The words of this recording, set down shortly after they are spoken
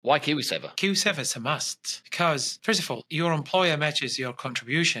Why KiwiSaver? KiwiSaver is a must because, first of all, your employer matches your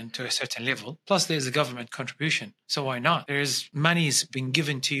contribution to a certain level. Plus, there's a government contribution. So why not? There's money's been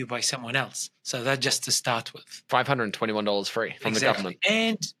given to you by someone else. So that's just to start with. $521 free from the government.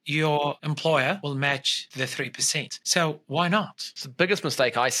 And your employer will match the 3%. So why not? The biggest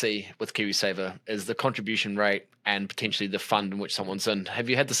mistake I see with KiwiSaver is the contribution rate and potentially the fund in which someone's in. Have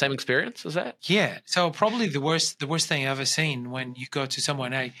you had the same experience as that? Yeah. So probably the worst thing I've ever seen when you go to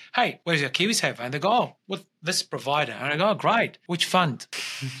someone, hey, where's your KiwiSaver? And they go, oh, with this provider. And I go, oh, great. Which fund?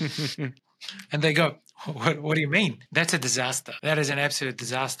 And they go, what do you mean? That's a disaster. That is an absolute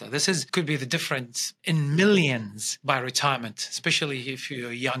disaster. Could be the difference in millions by retirement, especially if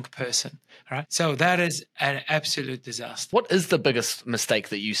you're a young person, right? So that is an absolute disaster. What is the biggest mistake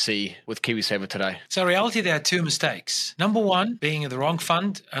that you see with KiwiSaver today? So in reality, there are two mistakes. Number one, being the wrong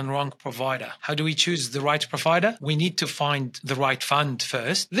fund and wrong provider. How do we choose the right provider? We need to find the right fund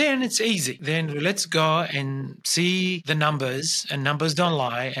first. Then it's easy. Then let's go and see the numbers, and numbers don't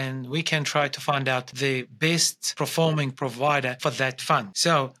lie, and we can try to find out the best performing provider for that fund.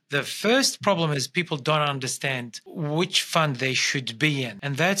 So the first problem is people don't understand which fund they should be in.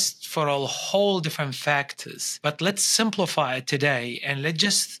 And that's for a whole different factors. But let's simplify it today and let's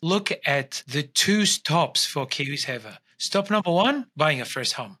just look at the two stops for KiwiSaver. Stop number one, buying a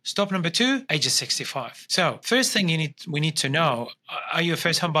first home. Stop number two, age of 65. So first thing we need to know, are you a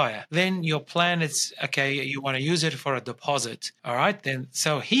first home buyer? Then your plan is, okay, you want to use it for a deposit. All right, then.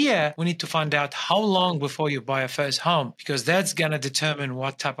 So here we need to find out how long before you buy a first home, because that's going to determine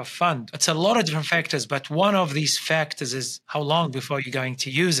what type of fund. It's a lot of different factors, but one of these factors is how long before you're going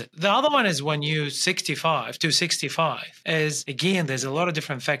to use it. The other one is when you're 65 to 65 is, again, there's a lot of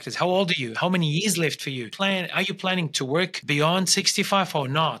different factors. How old are you? How many years left for you? Are you planning to work beyond 65 or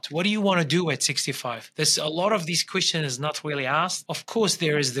not? What do you want to do at 65? There's a lot of these questions not really asked. Of course,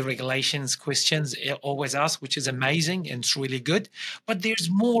 there is the regulations questions always asked, which is amazing and it's really good. But there's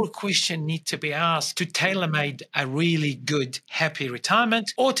more questions need to be asked to tailor-made a really good, happy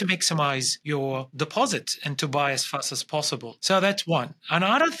retirement or to maximize your deposit and to buy as fast as possible. So that's one. And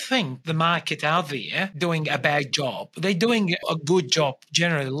I don't think the market out there doing a bad job. They're doing a good job.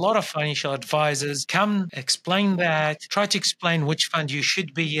 Generally, a lot of financial advisors come explain that, try to explain which fund you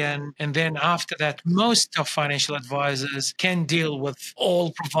should be in. And then after that, most of financial advisors can deal with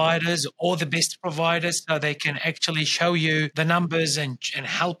all providers or the best providers, so they can actually show you the numbers and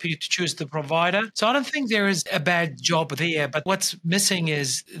help you to choose the provider. So I don't think there is a bad job there, but what's missing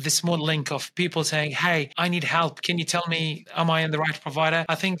is the small link of people saying, hey, I need help. Can you tell me, am I in the right provider?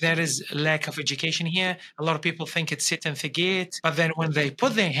 I think there is a lack of education here. A lot of people think it's sit and forget, but then when they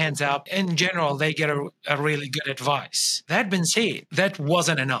put their hands up, in general, they get a really good advice. That being said, that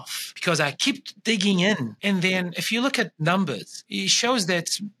wasn't enough because I kept digging in. And then if you look at numbers, it shows that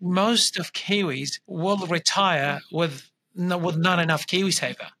most of Kiwis will retire with not enough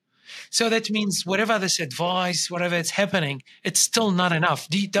KiwiSaver. So that means whatever this advice, whatever is happening, it's still not enough.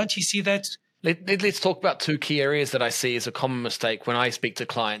 Don't you see that? Let's talk about two key areas that I see as a common mistake when I speak to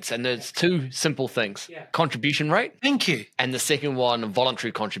clients. And there's two simple things. Yeah. Contribution rate. Thank you. And the second one,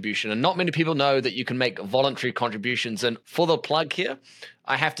 voluntary contribution. And not many people know that you can make voluntary contributions. And for the plug here,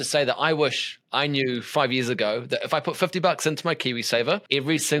 I have to say that I wish I knew 5 years ago that if I put $50 into my KiwiSaver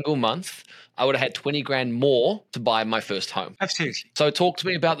every single month, I would have had 20 grand more to buy my first home. Absolutely. So talk to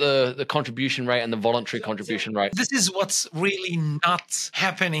me about the contribution rate and the voluntary contribution rate. This is what's really not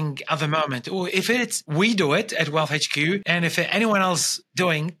happening at the moment. Or if we do it at Wealth HQ, and if anyone else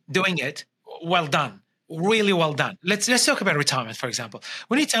doing it, well done. Really well done. Let's talk about retirement, for example.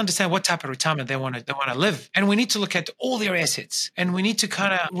 We need to understand what type of retirement they want to live, and we need to look at all their assets, and we need to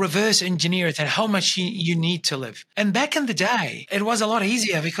kind of reverse engineer it and how much you need to live. And back in the day, it was a lot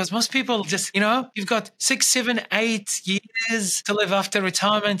easier because most people just, you've got 6, 7, 8 years to live after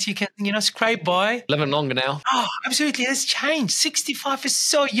retirement. You can, scrape by. Living longer now. Oh, absolutely. It's changed. 65 is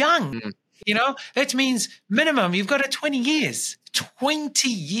so young. That means minimum, you've got 20 years. 20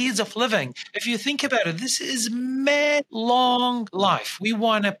 years of living. If you think about it, this is mad long life. We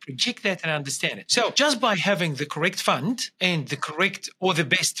want to project that and understand it. So just by having the correct fund and the correct or the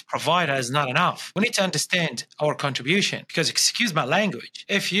best provider is not enough. We need to understand our contribution because, excuse my language,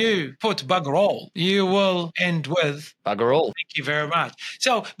 if you put bugger all, you will end with bugger all. Thank you very much.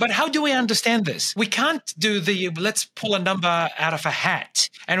 So, but how do we understand this? We can't do let's pull a number out of a hat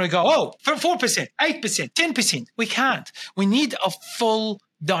and we go, 4%, 8%, 10%. We can't. We need a full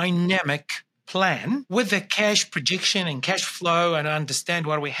dynamic plan with the cash projection and cash flow and understand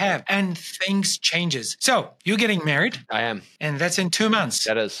what we have, and things changes. So you're getting married. I am. And that's in 2 months.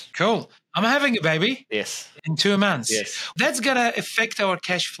 That is. Cool. I'm having a baby Yes. in 2 months. Yes. That's going to affect our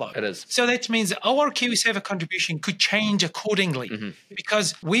cash flow. It is. So that means our KiwiSaver contribution could change accordingly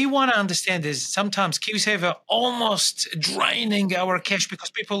because we want to understand is sometimes KiwiSaver almost draining our cash because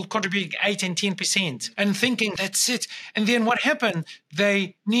people contributing 8 and 10% and thinking that's it. And then what happened?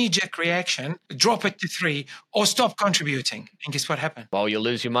 They knee-jerk reaction, drop it to 3 or stop contributing. And guess what happened? Well, you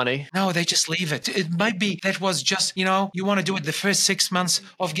lose your money. No, they just leave it. It might be that was just, you want to do it the first 6 months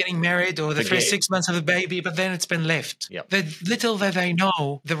of getting married or the first 6 months of the baby, but then it's been left. Yep. The little that they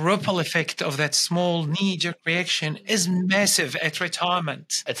know, the ripple effect of that small knee-jerk reaction is massive at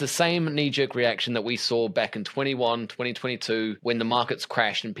retirement. It's the same knee-jerk reaction that we saw back in 2022 when the markets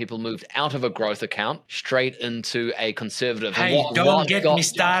crashed and people moved out of a growth account straight into a conservative. Hey, don't get me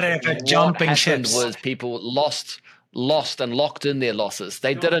started about jumping ships. What happened was people lost and locked in their losses.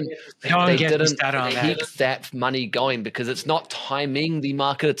 They didn't keep that money going because it's not timing the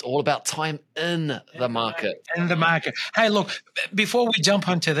market. It's all about time in the market. Hey, look, before we jump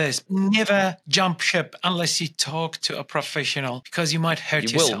onto this, never jump ship unless you talk to a professional because you might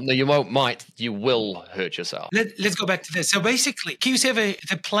hurt yourself. No, you won't might. You will hurt yourself. Let's go back to this. So basically, KiwiSaver,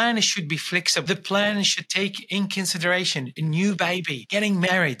 the plan should be flexible. The plan should take in consideration a new baby, getting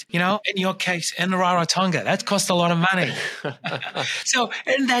married, in your case, in Rarotonga. That costs a lot of money. So,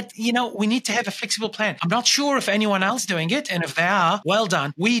 in that, we need to have a flexible plan. I'm not sure if anyone else doing it. And if they are, well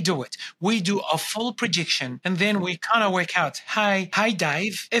done. We do it. We do a full prediction. And then we kind of work out, hi,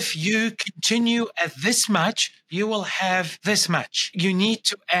 Dave, if you continue at this much, you will have this much. You need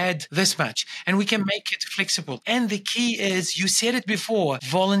to add this much. And we can make it flexible. And the key is, you said it before,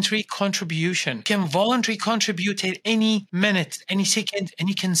 voluntary contribution. You can voluntary contribute at any minute, any second, and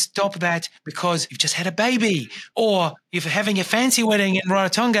you can stop that because you've just had a baby. Or if you're having a fancy wedding in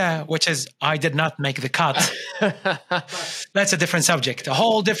Rarotonga, which is, I did not make the cut. That's a different subject, a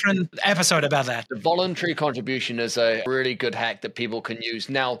whole different episode about that. The voluntary contribution is a really good hack that people can use.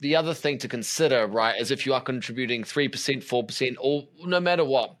 Now, the other thing to consider, right, is if you are contributing 3%, 4%, or no matter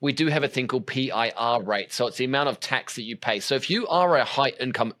what, we do have a thing called PIR rate. So it's the amount of tax that you pay. So if you are a high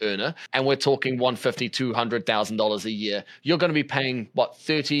income earner, and we're talking $150,000, $200,000 a year, you're going to be paying well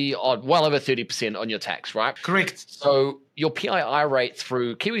over 30% on your tax, right? Correct. So your PIR rate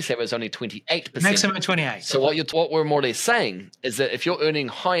through KiwiSaver is only 28%. Maximum 28. So what we're more or less saying is that if you're earning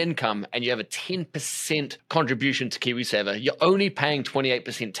high income and you have a 10% contribution to KiwiSaver, you're only paying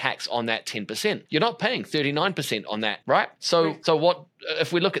 28% tax on that 10%. You're not paying 39% on that, right? So what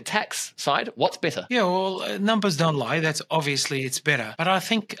if we look at tax side, what's better? Yeah, well, numbers don't lie. That's obviously it's better. But I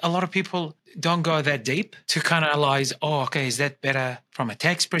think a lot of people don't go that deep to kind of analyze, is that better from a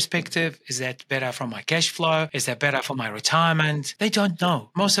tax perspective? Is that better from my cash flow? Is that better for my retirement? They don't know.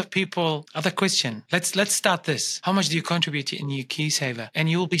 Most of people, other question, let's start this. How much do you contribute in your KiwiSaver? And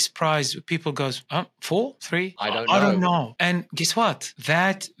you'll be surprised. People goes, 4, 3? I don't know. I don't know. And guess what?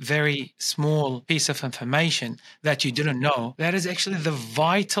 That very small piece of information that you didn't know, that is actually the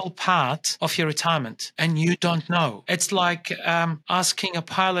vital part of your retirement. And you don't know. It's like asking a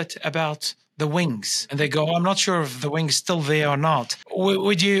pilot about the wings, and they go, I'm not sure if the wing's still there or not.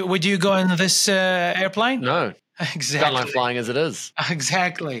 Would you go in this airplane? No. Exactly. Don't like flying as it is.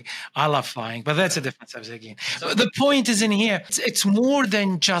 Exactly. I love flying, but that's a different subject again. The point is in here, it's more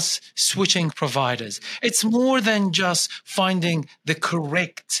than just switching providers. It's more than just finding the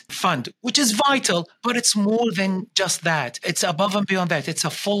correct fund, which is vital, but it's more than just that. It's above and beyond that. It's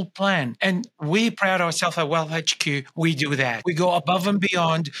a full plan. And we pride ourselves at Wealth HQ. We do that. We go above and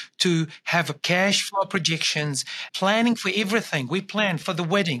beyond to have cash flow projections, planning for everything. We plan for the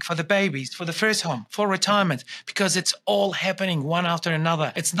wedding, for the babies, for the first home, for retirement, because it's all happening one after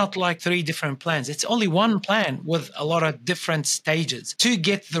another. It's not like 3 different plans. It's only one plan with a lot of different stages to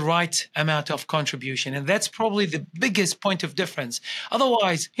get the right amount of contribution. And that's probably the biggest point of difference.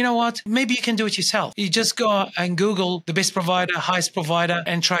 Otherwise, you know what? Maybe you can do it yourself. You just go and Google the best provider, highest provider,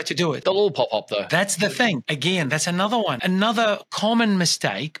 and try to do it. They'll all pop up though. That's the thing. Again, that's another one. Another common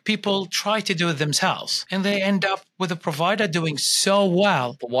mistake. People try to do it themselves and they end up with a provider doing so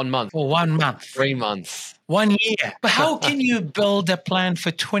well. For 1 month. For 1 month. 3 months. 1 year. But how can you build a plan for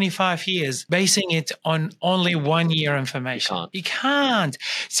 25 years basing it on only 1 year information? You can't.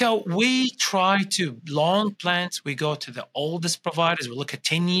 So we try to long plans. We go to the oldest providers. We look at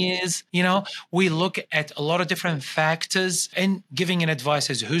 10 years. We look at a lot of different factors and giving an advice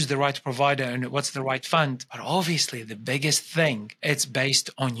as who's the right provider and what's the right fund. But obviously the biggest thing, it's based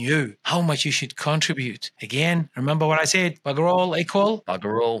on you, how much you should contribute. Again, remember Remember what I said? Bugger all equal.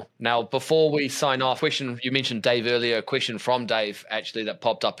 Bugger all. Now, before we sign off, question, you mentioned Dave earlier, a question from Dave actually that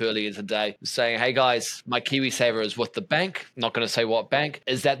popped up earlier today saying, hey guys, my KiwiSaver is with the bank. I'm not going to say what bank.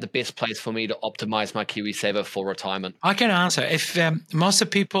 Is that the best place for me to optimize my KiwiSaver for retirement? I can answer. If most of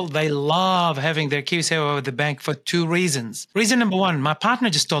people, they love having their KiwiSaver with the bank for two reasons. Reason number one, my partner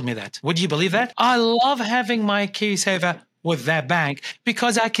just told me that. Would you believe that? I love having my KiwiSaver with that bank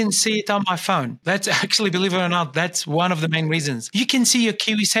because I can see it on my phone. That's actually, believe it or not, that's one of the main reasons. You can see your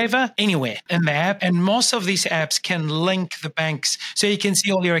KiwiSaver anywhere in the app, and most of these apps can link the banks so you can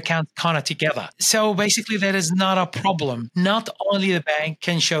see all your accounts kind of together. So basically, that is not a problem. Not only the bank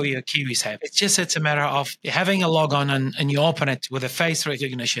can show you a KiwiSaver. It's a matter of having a log on and you open it with a face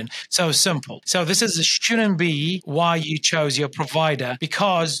recognition. So simple. So this shouldn't be why you chose your provider,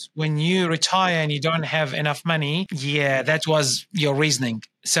 because when you retire and you don't have enough money, that was your reasoning.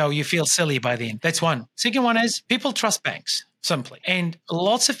 So you feel silly by then. That's one. Second one is people trust banks, simply. And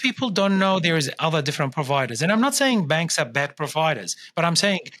lots of people don't know there is other different providers. And I'm not saying banks are bad providers, but I'm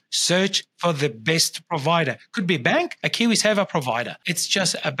saying search for the best provider. Could be a bank, a KiwiSaver provider. It's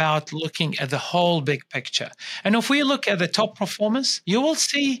just about looking at the whole big picture. And if we look at the top performers, you will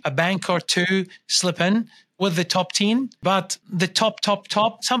see a bank or two slip in with the top 10, but the top,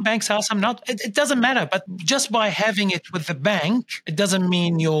 some banks are, some not. It doesn't matter. But just by having it with the bank, it doesn't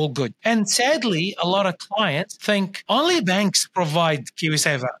mean you're all good. And sadly, a lot of clients think only banks provide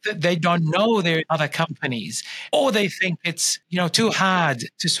KiwiSaver. They don't know there are other companies, or they think it's too hard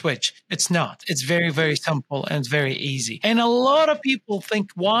to switch. It's not. It's very, very simple and it's very easy. And a lot of people think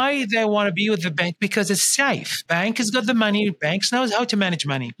why they want to be with the bank because it's safe. Bank has got the money. Banks knows how to manage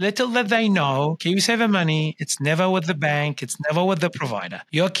money. Little that they know, KiwiSaver money, it's never with the bank. It's never with the provider.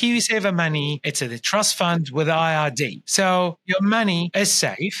 Your KiwiSaver money, it's a trust fund with IRD. So your money is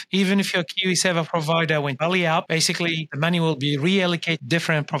safe. Even if your KiwiSaver provider went belly up, basically the money will be reallocated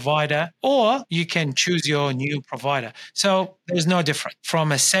different provider, or you can choose your new provider. So there's no difference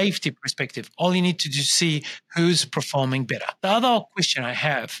from a safety perspective. All you need to do is see who's performing better. The other question I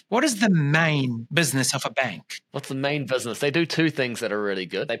have, what is the main business of a bank? What's the main business? They do two things that are really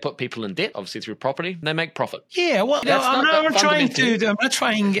good. They put people in debt, obviously through property, and they make profit. Yeah, well, I'm not trying to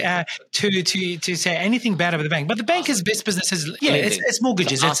say anything bad about the bank, but the bank's best business is it's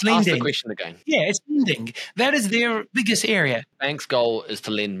mortgages, it's lending. Ask the question again. Yeah, it's lending. That is their biggest area. Bank's goal is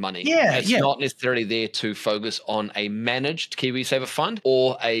to lend money. It's not necessarily there to focus on a managed KiwiSaver fund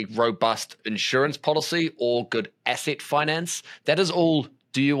or a robust insurance policy or good asset finance. That is all.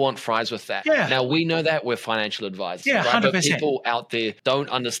 Do you want fries with that? Yeah. Now, we know that we're financial advisors. Yeah, right? 100%. But people out there don't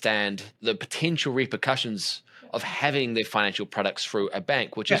understand the potential repercussions of having their financial products through a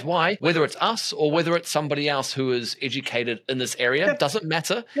bank, which is why, whether it's us or whether it's somebody else who is educated in this area, doesn't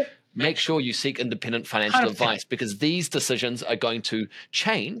matter. Make sure you seek independent financial advice, because these decisions are going to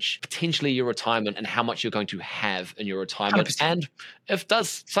change potentially your retirement and how much you're going to have in your retirement. 100%. And if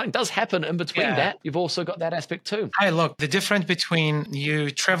something does happen in between that, you've also got that aspect too. Hey, look, the difference between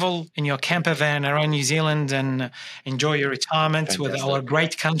you travel in your camper van around New Zealand and enjoy your retirement with our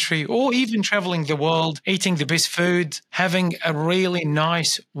great country, or even traveling the world, eating the best food, having a really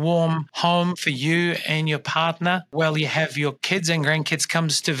nice, warm home for you and your partner while you have your kids and grandkids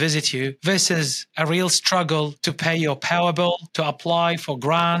comes to visit you, versus a real struggle to pay your power bill, to apply for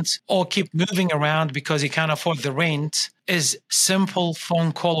grants, or keep moving around because you can't afford the rent, is simple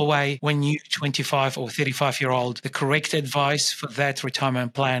phone call away when you 25 or 35-year-old. The correct advice for that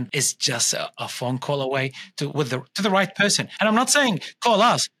retirement plan is just a phone call away to the right person. And I'm not saying call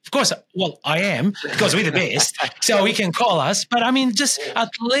us. Of course, well, I am, because we're the best. So we can call us. But I mean, just at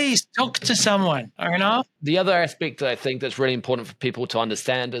least talk to someone, The other aspect that I think that's really important for people to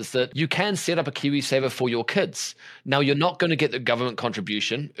understand is that you can set up a KiwiSaver for your kids. Now, you're not going to get the government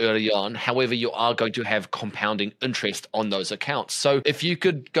contribution early on. However, you are going to have compounding interest on those accounts. So if you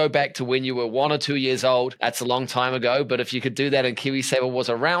could go back to when you were 1 or 2 years old, that's a long time ago. But if you could do that and KiwiSaver was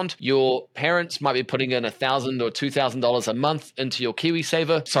around, your parents might be putting in $1,000 or $2,000 a month into your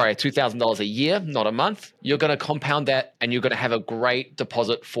KiwiSaver. Sorry, $2,000 a year, not a month. You're going to compound that and you're going to have a great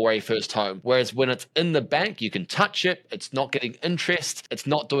deposit for a first home. Whereas when it's in the bank, you can touch it. It's not getting interest. It's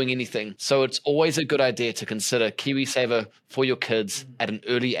not doing anything. So it's always a good idea to consider KiwiSaver for your kids at an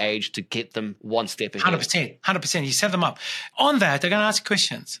early age to get them one step ahead. 100%. You set them up. On that, they're going to ask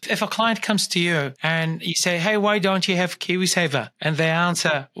questions. If a client comes to you and you say, hey, why don't you have KiwiSaver? And they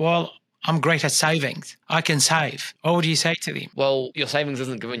answer, well, I'm great at savings. I can save. What would you say to them? Well, your savings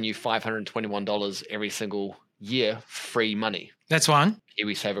isn't giving you $521 every single year free money. That's one.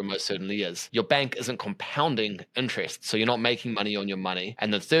 KiwiSaver most certainly is. Your bank isn't compounding interest, so you're not making money on your money.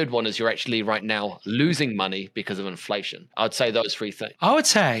 And the third one is you're actually right now losing money because of inflation. I would say those three things. I would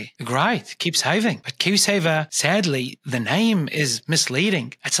say, great, keep saving. But KiwiSaver, sadly, the name is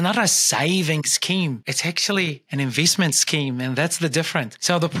misleading. It's not a saving scheme. It's actually an investment scheme, and that's the difference.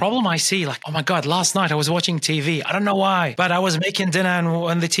 So the problem I see, like, oh my God, last night I was watching TV. I don't know why, but I was making dinner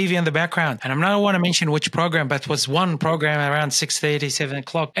on the TV in the background. And I'm not want to mention which program, but it was one program around 6:30, 7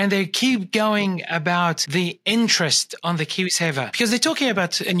 o'clock. And they keep going about the interest on the KiwiSaver because they're talking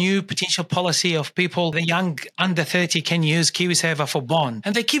about a new potential policy of people, the young under 30 can use KiwiSaver for bond.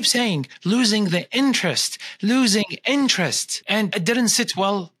 And they keep saying, losing the interest, losing interest. And it didn't sit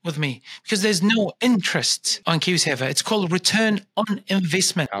well with me because there's no interest on KiwiSaver. It's called return on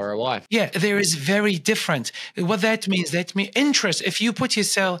investment. ROI. Yeah, there is very different. What that means interest. If you put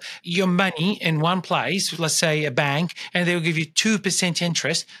your money in one place, let's say a bank, and they will give you 2%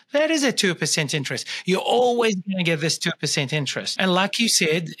 interest, that is a 2% interest. You're always going to get this 2% interest. And like you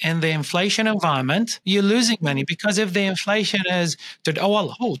said, in the inflation environment, you're losing money because if the inflation is,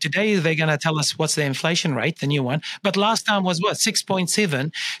 today they're going to tell us what's the inflation rate, the new one. But last time was what,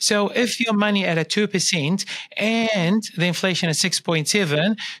 6.7. So if your money at a 2% and the inflation is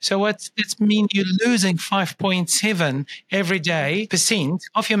 6.7, so what's that mean? You're losing 5.7 every day percent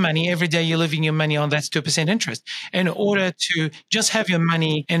of your money. Every day you're leaving your money on that 2% interest. In order to just have your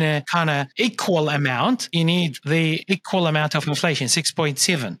money in a kind of equal amount, you need the equal amount of inflation,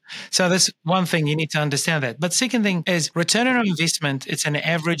 6.7. So that's one thing you need to understand that. But second thing is return on investment. It's an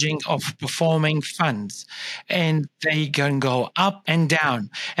averaging of performing funds and they can go up and down.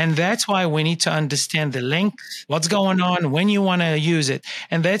 And that's why we need to understand the length, what's going on, when you want to use it.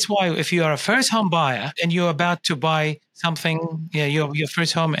 And that's why if you are a first home buyer and you're about to buy something, your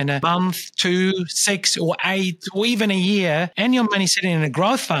first home in a month, 2, 6 or 8 or even a year, and your money sitting in a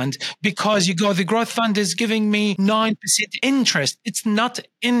growth fund because the growth fund is giving me 9% interest. It's not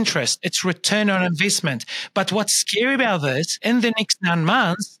interest, it's return on investment. But what's scary about this, in the next 9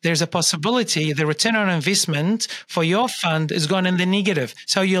 months, there's a possibility the return on investment for your fund is gone in the negative.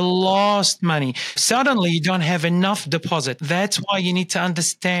 So you lost money. Suddenly you don't have enough deposit. That's why you need to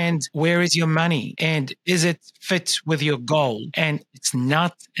understand where is your money and is it fit with your goal. And it's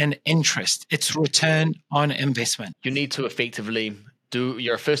not an interest, it's return on investment. You need to effectively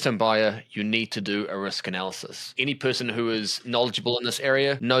you're a first-time buyer, you need to do a risk analysis. Any person who is knowledgeable in this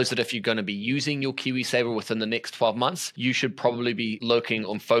area knows that if you're going to be using your KiwiSaver within the next 12 months, you should probably be looking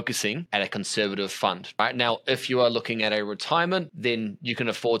on focusing at a conservative fund. Right now, if you are looking at a retirement, then you can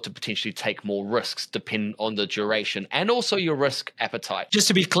afford to potentially take more risks depending on the duration and also your risk appetite. Just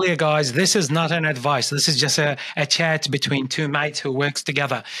to be clear, guys, this is not an advice. This is just a chat between two mates who works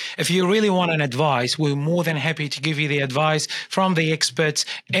together. If you really want an advice, we're more than happy to give you the advice from the experts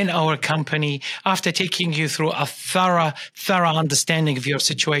in our company after taking you through a thorough understanding of your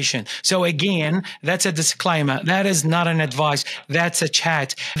situation. So again, that's a disclaimer. That is not an advice. That's a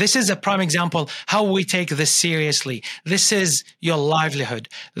chat. This is a prime example how we take this seriously. This is your livelihood.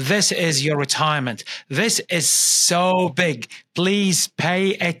 This is your retirement. This is so big. Please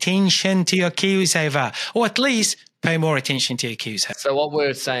pay attention to your KiwiSaver, or at least pay more attention to your KiwiSaver. So what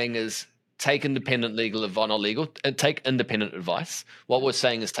we're saying is take independent take independent advice. What we're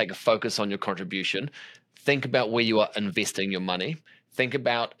saying is take a focus on your contribution. Think about where you are investing your money. Think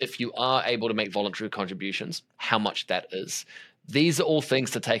about if you are able to make voluntary contributions, how much that is. These are all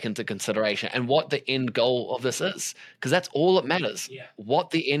things to take into consideration and what the end goal of this is, because that's all that matters. Yeah. What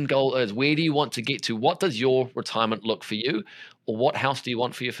the end goal is. Where do you want to get to? What does your retirement look for you? Or what house do you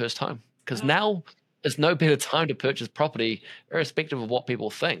want for your first home? Because now there's no better time to purchase property, irrespective of what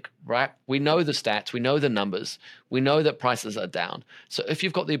people think, right? We know the stats, we know the numbers, we know that prices are down. So if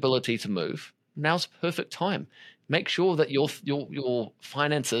you've got the ability to move, now's the perfect time. Make sure that your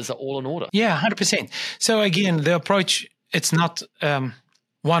finances are all in order. Yeah, 100%. So again, the approach, it's not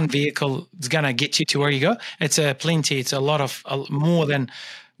one vehicle is going to get you to where you go. It's plenty. It's a lot of more than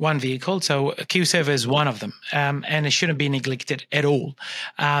one vehicle. So KiwiSaver is one of them, and it shouldn't be neglected at all.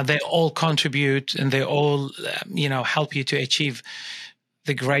 They all contribute and they all, help you to achieve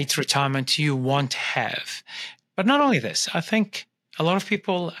the great retirement you want to have. But not only this, I think a lot of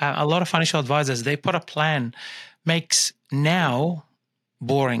people, a lot of financial advisors, they put a plan makes now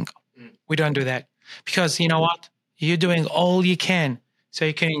boring. We don't do that because you know what? You're doing all you can so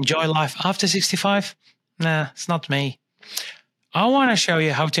you can enjoy life after 65. Nah, it's not me. I want to show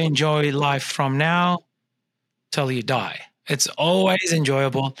you how to enjoy life from now till you die. It's always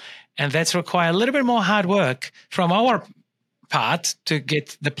enjoyable, and that's require a little bit more hard work from our part to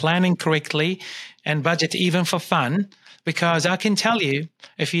get the planning correctly and budget even for fun. because I can tell you,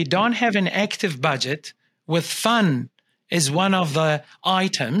 if you don't have an active budget with fun is one of the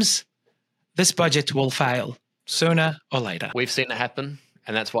items, this budget will fail sooner or later. We've seen it happen,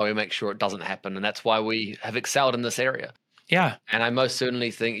 and that's why we make sure it doesn't happen. And that's why we have excelled in this area. Yeah. And I most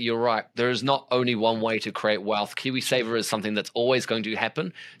certainly think you're right. There is not only one way to create wealth. KiwiSaver is something that's always going to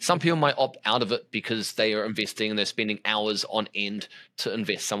happen. Some people might opt out of it because they are investing and they're spending hours on end to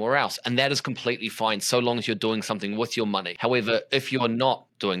invest somewhere else. And that is completely fine, so long as you're doing something with your money. However, if you're not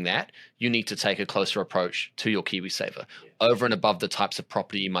doing that, you need to take a closer approach to your KiwiSaver over and above the types of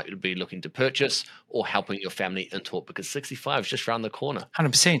property you might be looking to purchase or helping your family into it, because 65 is just around the corner.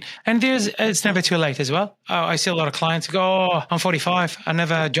 100%. And it's never too late as well. I see a lot of clients go, oh, I'm 45. I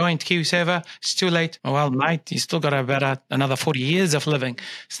never joined KiwiSaver. It's too late. Well, mate, you still got about another 40 years of living.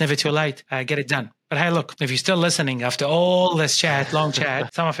 It's never too late. Get it done. But hey, look, if you're still listening after all this chat, long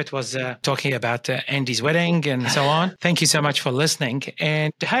chat, some of it was talking about Andy's wedding and so on. Thank you so much for listening.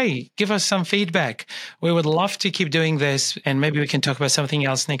 And hey, give us some feedback. We would love to keep doing this, and maybe we can talk about something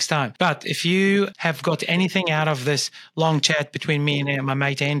else next time. But if you have got anything out of this long chat between me and my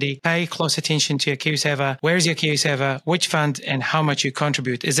mate Andy, pay close attention to your KiwiSaver. Where is your KiwiSaver? Which fund and how much you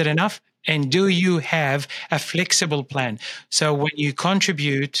contribute? Is it enough? And do you have a flexible plan? So when you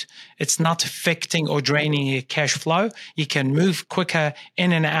contribute, it's not affecting or draining your cash flow. You can move quicker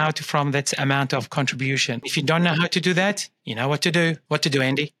in and out from that amount of contribution. If you don't know how to do that, you know what to do. What to do,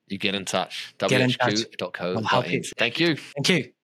 Andy? You get in touch. Get in touch. whq.co.nz. Thank you. Thank you.